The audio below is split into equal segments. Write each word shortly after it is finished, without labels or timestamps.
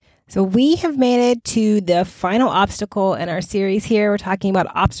So we have made it to the final obstacle in our series here. We're talking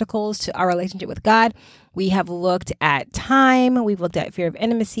about obstacles to our relationship with God. We have looked at time. We've looked at fear of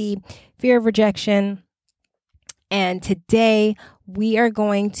intimacy, fear of rejection. And today we are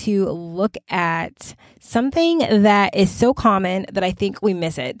going to look at something that is so common that I think we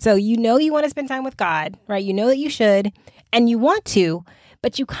miss it. So you know you want to spend time with God, right? You know that you should, and you want to,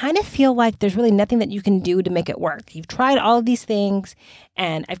 but you kind of feel like there's really nothing that you can do to make it work. You've tried all of these things,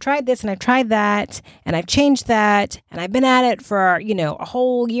 and I've tried this and I've tried that, and I've changed that, and I've been at it for, a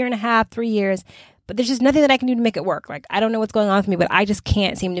whole year and a half, 3 years, but there's just nothing that I can do to make it work. Like, I don't know what's going on with me, but I just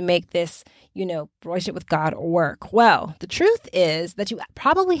can't seem to make this relationship with God work. Well, the truth is that you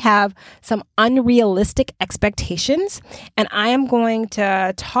probably have some unrealistic expectations. And I am going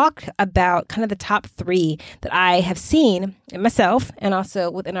to talk about kind of the top 3 that I have seen in myself and also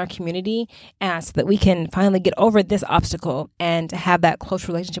within our community, so that we can finally get over this obstacle and have that close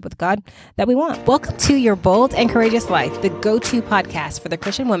relationship with God that we want. Welcome to Your Bold and Courageous Life, the go-to podcast for the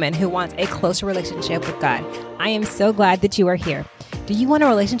Christian woman who wants a closer relationship with God. I am so glad that you are here. Do you want a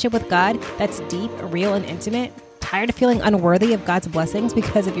relationship with God that's deep, real, and intimate? Tired of feeling unworthy of God's blessings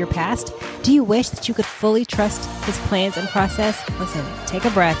because of your past? Do you wish that you could fully trust His plans and process? Listen, take a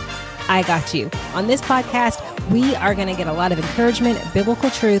breath. I got you. On this podcast, we are going to get a lot of encouragement, biblical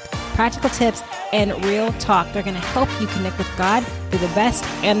truth, practical tips, and real talk. They're going to help you connect with God through the best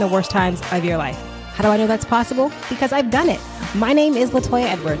and the worst times of your life. How do I know that's possible? Because I've done it. My name is Latoya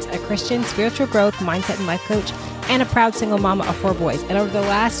Edwards, a Christian spiritual growth, mindset, and life coach, and a proud single mama of 4 boys. And over the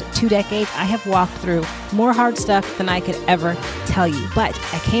last 2 decades, I have walked through more hard stuff than I could ever tell you. But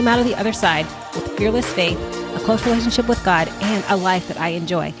I came out of the other side with fearless faith, a close relationship with God, and a life that I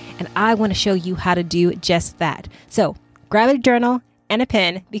enjoy. And I want to show you how to do just that. So grab a journal and a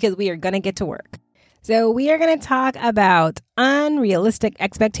pen because we are going to get to work. So we are going to talk about unrealistic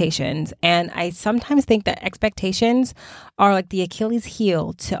expectations. And I sometimes think that expectations are like the Achilles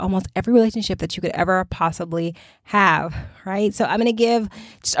heel to almost every relationship that you could ever possibly have, right? So I'm going to give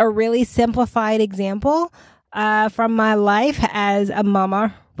just a really simplified example from my life as a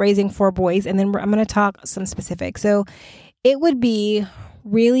mama raising 4 boys. And then I'm going to talk some specifics. So it would be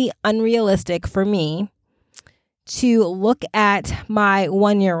really unrealistic for me to look at my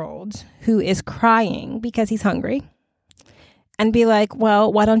 1-year-old who is crying because he's hungry and be like,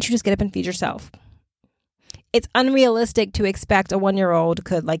 well, why don't you just get up and feed yourself? It's unrealistic to expect a 1-year-old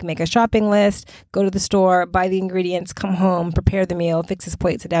could make a shopping list, go to the store, buy the ingredients, come home, prepare the meal, fix his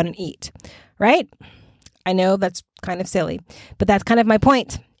plate, sit down and eat, right? I know that's kind of silly, but that's kind of my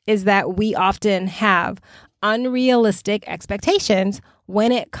point, is that we often have unrealistic expectations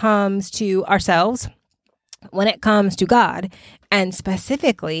when it comes to ourselves, when it comes to God, and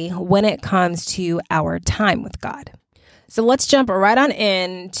specifically when it comes to our time with God. So let's jump right on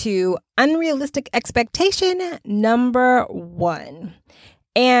into unrealistic expectation number 1.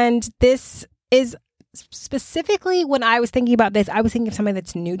 And this is specifically, when I was thinking about this, I was thinking of somebody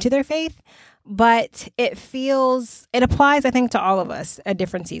that's new to their faith, but it applies, I think, to all of us at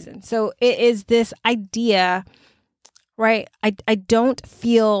different seasons. So it is this idea, right? I don't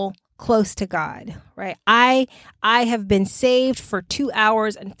feel close to God, right? I have been saved for 2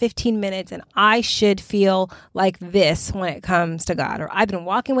 hours and 15 minutes and I should feel like this when it comes to God. Or I've been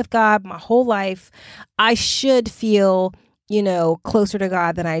walking with God my whole life. I should feel, closer to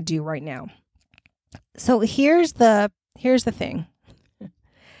God than I do right now. So here's the thing.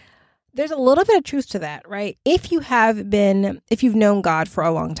 There's a little bit of truth to that, right? If you've known God for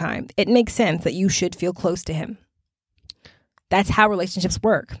a long time, it makes sense that you should feel close to Him. That's how relationships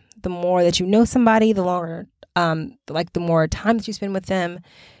work. The more that you know somebody, the longer, the more time that you spend with them,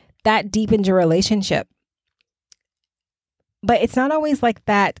 that deepens your relationship. But it's not always like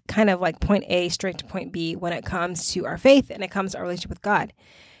that, kind of like point A straight to point B when it comes to our faith and it comes to our relationship with God.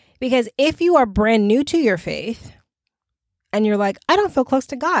 Because if you are brand new to your faith and you're like, I don't feel close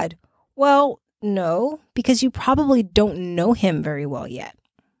to God. Well, no, because you probably don't know Him very well yet.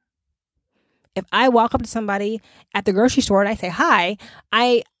 If I walk up to somebody at the grocery store and I say, hi,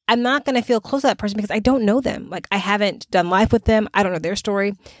 I'm not going to feel close to that person because I don't know them. I haven't done life with them. I don't know their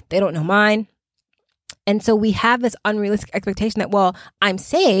story. They don't know mine. And so we have this unrealistic expectation that, well, I'm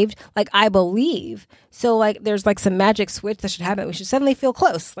saved, I believe. So there's some magic switch that should happen. We should suddenly feel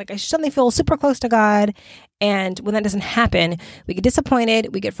close. I should suddenly feel super close to God. And when that doesn't happen, we get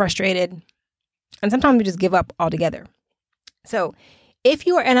disappointed, we get frustrated, and sometimes we just give up altogether. So if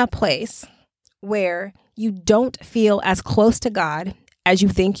you are in a place where you don't feel as close to God as you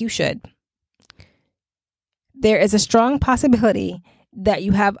think you should, there is a strong possibility that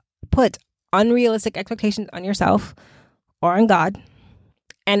you have put unrealistic expectations on yourself or on God,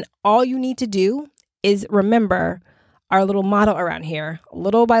 And all you need to do is remember our little motto around here: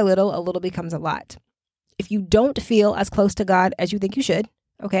 little by little, a little becomes a lot. If you don't feel as close to God as you think you should,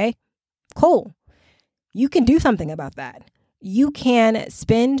 okay, cool. You can do something about that. You can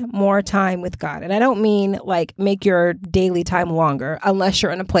spend more time with God. And I don't mean like make your daily time longer, unless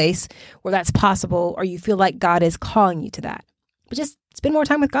you're in a place where that's possible or you feel like God is calling you to that. But just spend more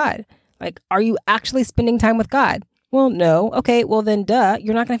time with God. Like, are you actually spending time with God? Well, no. Okay, well then duh,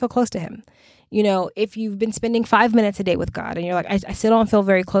 you're not going to feel close to him. You know, if you've been spending 5 minutes a day with God and you're like, I still don't feel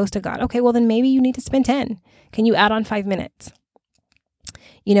very close to God. Okay, well then maybe you need to spend 10. Can you add on 5 minutes?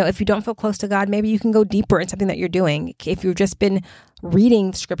 You know, if you don't feel close to God, maybe you can go deeper in something that you're doing. If you've just been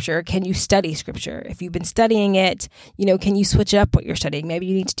reading scripture, can you study scripture? If you've been studying it, you know, can you switch up what you're studying? Maybe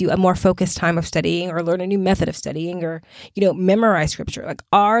you need to do a more focused time of studying or learn a new method of studying or, you know, memorize scripture. Like,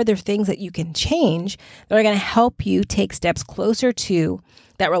 are there things that you can change that are going to help you take steps closer to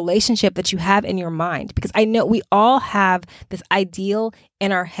that relationship that you have in your mind? Because I know we all have this ideal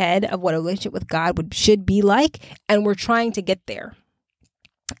in our head of what a relationship with God should be like, and we're trying to get there.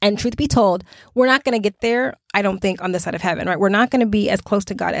 And truth be told, we're not going to get there, I don't think, on this side of heaven, right? We're not going to be as close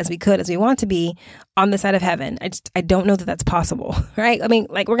to God as we could, as we want to be on this side of heaven. I don't know that that's possible, right? I mean,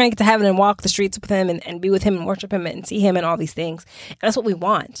 like, we're going to get to heaven and walk the streets with him and be with him and worship him and see him and all these things. And that's what we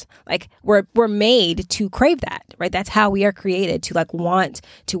want. Like, we're made to crave that, right? That's how we are created, to like want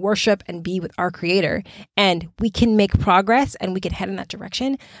to worship and be with our creator. And we can make progress and we can head in that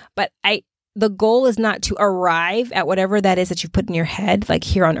direction. But the goal is not to arrive at whatever that is that you've put in your head, like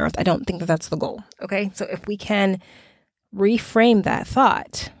here on earth. I don't think that that's the goal. Okay. So if we can reframe that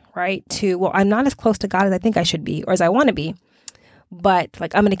thought, right, to, well, I'm not as close to God as I think I should be or as I want to be, but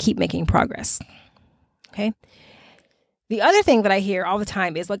like, I'm going to keep making progress. Okay. The other thing that I hear all the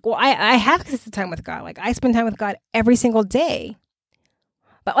time is like, well, I have consistent time with God. Like, I spend time with God every single day.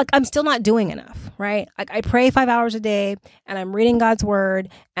 But like, I'm still not doing enough, right? Like, I pray 5 hours a day and I'm reading God's word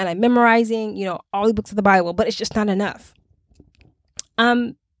and I'm memorizing, you know, all the books of the Bible, but it's just not enough.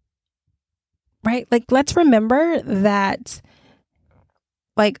 Right? Like, let's remember that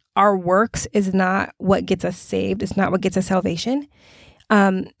like our works is not what gets us saved. It's not what gets us salvation.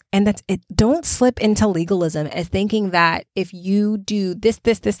 And that's it. Don't slip into legalism as thinking that if you do this,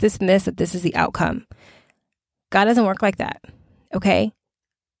 and this, that this is the outcome. God doesn't work like that. Okay.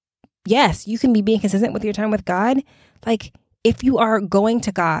 Yes, you can be being consistent with your time with God. Like, if you are going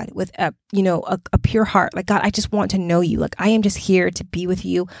to God with a pure heart, like, God, I just want to know you. Like, I am just here to be with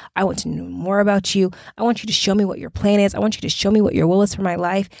you. I want to know more about you. I want you to show me what your plan is. I want you to show me what your will is for my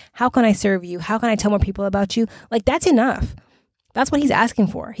life. How can I serve you? How can I tell more people about you? Like, that's enough. That's what he's asking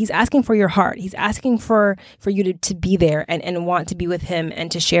for. He's asking for your heart. He's asking for you to be there and want to be with him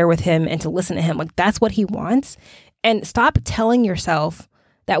and to share with him and to listen to him. Like, that's what he wants. And stop telling yourself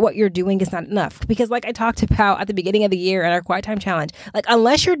that what you're doing is not enough. Because like I talked about at the beginning of the year in our Quiet Time Challenge, like,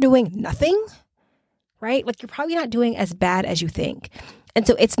 unless you're doing nothing, right? Like, you're probably not doing as bad as you think. And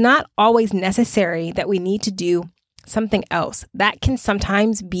so it's not always necessary that we need to do something else. That can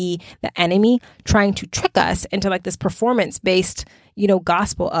sometimes be the enemy trying to trick us into like this performance-based,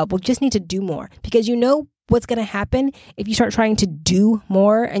 gospel of, we'll just need to do more. Because you know what's going to happen if you start trying to do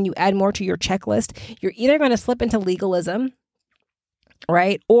more and you add more to your checklist? You're either going to slip into legalism,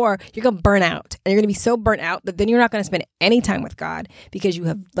 right? Or you're going to burn out, and you're going to be so burnt out that then you're not going to spend any time with God because you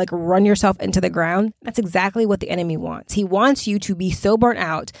have like run yourself into the ground. That's exactly what the enemy wants. He wants you to be so burnt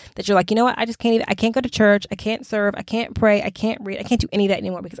out that you're like, you know what? I can't go to church. I can't serve. I can't pray. I can't read. I can't do any of that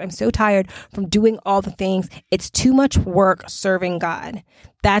anymore because I'm so tired from doing all the things. It's too much work serving God.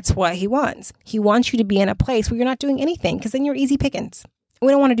 That's what he wants. He wants you to be in a place where you're not doing anything because then you're easy pickings.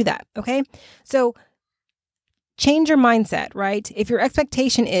 We don't want to do that. Okay. So change your mindset, right? If your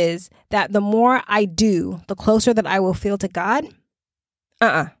expectation is that the more I do, the closer that I will feel to God,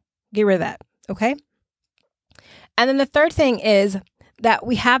 get rid of that, okay? And then the third thing is that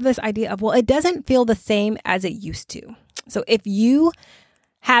we have this idea of, well, it doesn't feel the same as it used to. So if you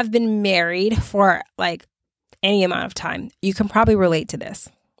have been married for like any amount of time, you can probably relate to this.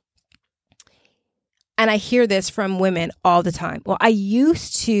 And I hear this from women all the time. Well, I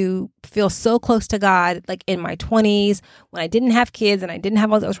used to feel so close to God, like in my 20s when I didn't have kids and I didn't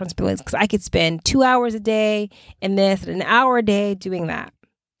have all those responsibilities, because I could spend 2 hours a day in this and an hour a day doing that.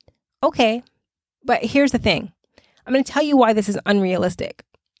 Okay. But here's the thing. I'm going to tell you why this is unrealistic.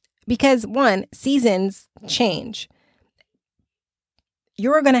 Because one, seasons change.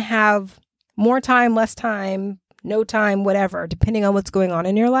 You're going to have more time, less time, no time, whatever, depending on what's going on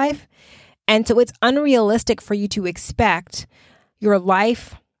in your life. And so it's unrealistic for you to expect your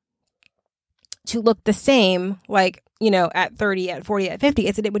life to look the same like at 30, at 40, at 50.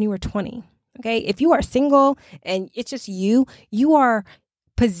 It's when you were 20. Okay. If you are single and it's just you are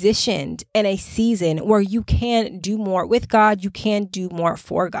positioned in a season where you can do more with God. You can do more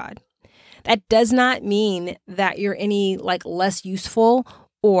for God. That does not mean that you're any less useful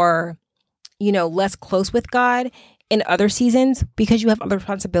or, less close with God in other seasons because you have other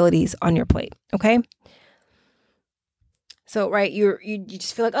responsibilities on your plate. Okay. So, right, you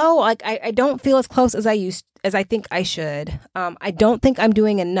just feel I don't feel as close as I think I should. I don't think I'm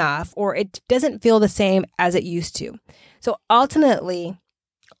doing enough, or it doesn't feel the same as it used to. So ultimately,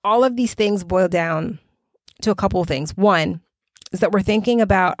 all of these things boil down to a couple of things. One is that we're thinking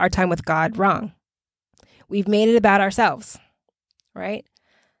about our time with God wrong. We've made it about ourselves, right?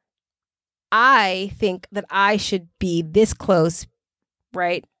 I think that I should be this close,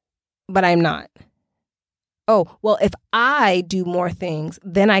 right? But I'm not. Oh, well, if I do more things,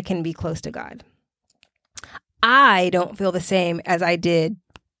 then I can be close to God. I don't feel the same as I did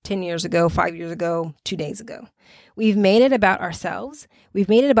 10 years ago, 5 years ago, 2 days ago. We've made it about ourselves. We've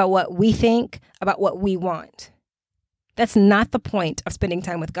made it about what we think, about what we want. That's not the point of spending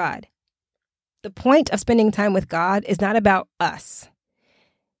time with God. The point of spending time with God is not about us,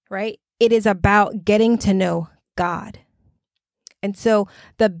 right? It is about getting to know God. And so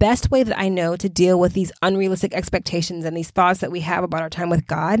the best way that I know to deal with these unrealistic expectations and these thoughts that we have about our time with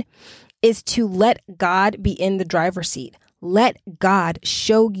God is to let God be in the driver's seat. Let God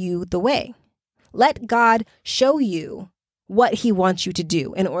show you the way. Let God show you what he wants you to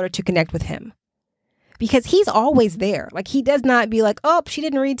do in order to connect with him. Because he's always there. He does not be oh, she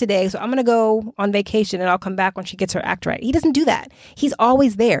didn't read today, so I'm going to go on vacation and I'll come back when she gets her act right. He doesn't do that. He's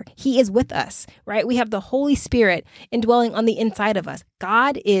always there. He is with us, right? We have the Holy Spirit indwelling on the inside of us.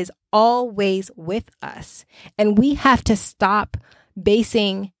 God is always with us. And we have to stop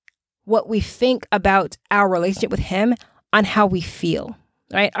basing what we think about our relationship with him on how we feel,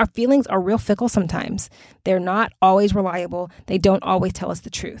 right? Our feelings are real fickle sometimes. They're not always reliable. They don't always tell us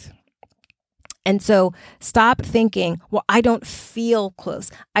the truth. And so stop thinking, well, I don't feel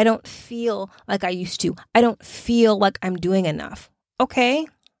close. I don't feel like I used to. I don't feel like I'm doing enough. Okay.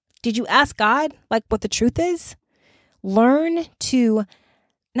 Did you ask God what the truth is? Learn to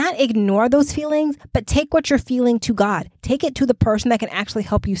not ignore those feelings, but take what you're feeling to God. Take it to the person that can actually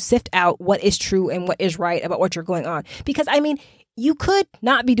help you sift out what is true and what is right about what you're going on. Because you could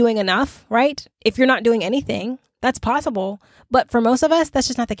not be doing enough, right? If you're not doing anything, that's possible. But for most of us, that's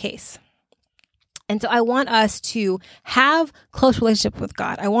just not the case. And so I want us to have close relationship with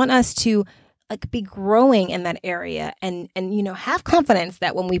God. I want us to be growing in that area and have confidence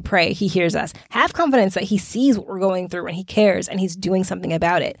that when we pray, he hears us. Have confidence that he sees what we're going through and he cares and he's doing something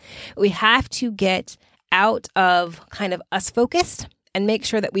about it. We have to get out of kind of us focused and make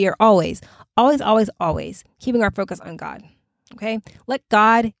sure that we are always keeping our focus on God. Okay? Let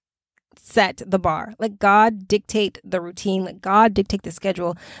God set the bar. Let God dictate the routine. Let God dictate the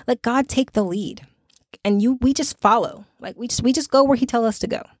schedule. Let God take the lead. And we just follow. We just go where he tells us to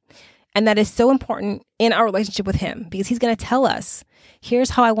go. And that is so important in our relationship with him because he's going to tell us,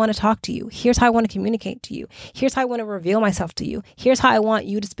 here's how I want to talk to you. Here's how I want to communicate to you. Here's how I want to reveal myself to you. Here's how I want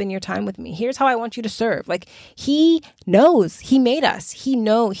you to spend your time with me. Here's how I want you to serve. He knows. He made us. He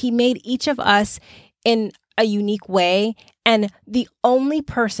made each of us in a unique way. And the only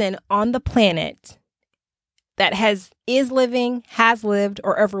person on the planet that is living, has lived,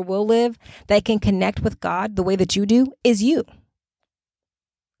 or ever will live that can connect with God the way that you do is you.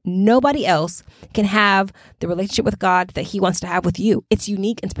 Nobody else can have the relationship with God that he wants to have with you. It's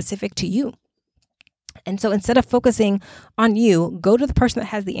unique and specific to you. And so instead of focusing on you, go to the person that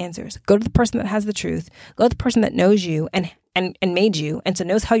has the answers. Go to the person that has the truth. Go to the person that knows you and made you and so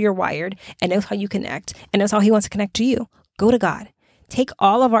knows how you're wired and knows how you connect and knows how he wants to connect to you. Go to God. Take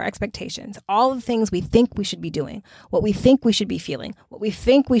all of our expectations, all of the things we think we should be doing, what we think we should be feeling, what we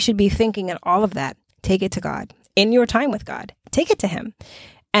think we should be thinking, and all of that, take it to God. In your time with God, take it to him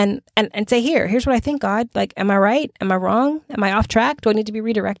and say, here's what I think, God. Am I right? Am I wrong? Am I off track? Do I need to be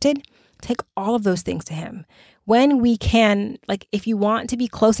redirected? Take all of those things to him. When we can, if you want to be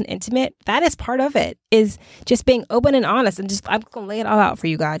close and intimate, that is part of it, is just being open and honest and I'm going to lay it all out for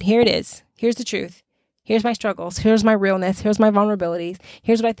you, God. Here it is. Here's the truth. Here's my struggles. Here's my realness. Here's my vulnerabilities.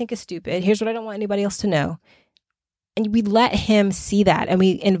 Here's what I think is stupid. Here's what I don't want anybody else to know. And we let him see that and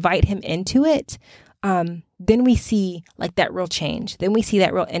we invite him into it. Then we see that real change. Then we see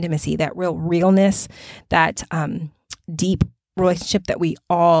that real intimacy, that real realness, that deep relationship that we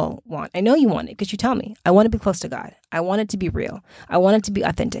all want. I know you want it because you tell me, I want to be close to God. I want it to be real. I want it to be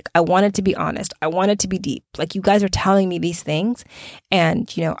authentic. I want it to be honest. I want it to be deep. You guys are telling me these things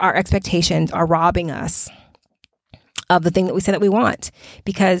and, our expectations are robbing us of the thing that we say that we want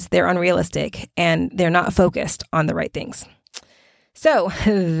because they're unrealistic and they're not focused on the right things. So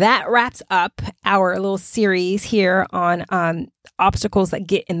that wraps up our little series here on obstacles that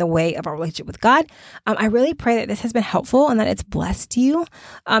get in the way of our relationship with God. I really pray that this has been helpful and that it's blessed you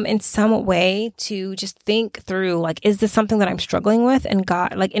in some way to just think through, like, is this something that I'm struggling with? And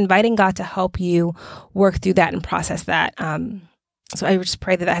God, like inviting God to help you work through that and process that. So I just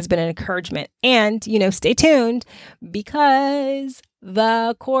pray that that has been an encouragement. And, stay tuned because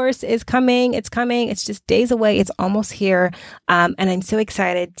the course is coming. It's coming. It's just days away. It's almost here. And I'm so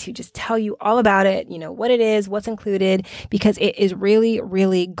excited to just tell you all about it, what it is, what's included, because it is really,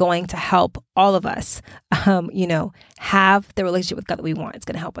 really going to help all of us, have the relationship with God that we want. It's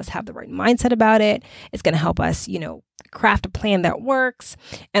going to help us have the right mindset about it. It's going to help us, craft a plan that works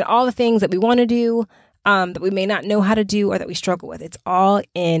and all the things that we want to do. That we may not know how to do or that we struggle with. It's all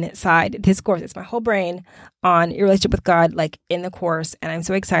inside this course. It's my whole brain on your relationship with God, like in the course. And I'm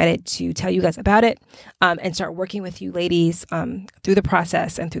so excited to tell you guys about it and start working with you ladies through the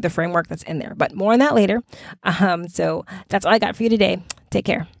process and through the framework that's in there. But more on that later. So that's all I got for you today. Take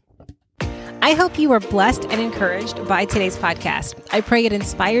care. I hope you were blessed and encouraged by today's podcast. I pray it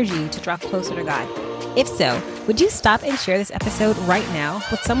inspires you to draw closer to God. If so, would you stop and share this episode right now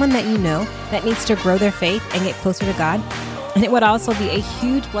with someone that you know that needs to grow their faith and get closer to God? And it would also be a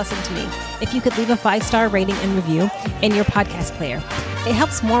huge blessing to me if you could leave a 5-star rating and review in your podcast player. It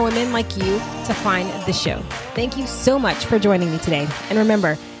helps more women like you to find the show. Thank you so much for joining me today. And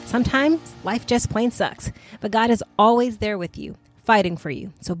remember, sometimes life just plain sucks, but God is always there with you, fighting for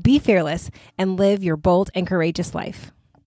you. So be fearless and live your bold and courageous life.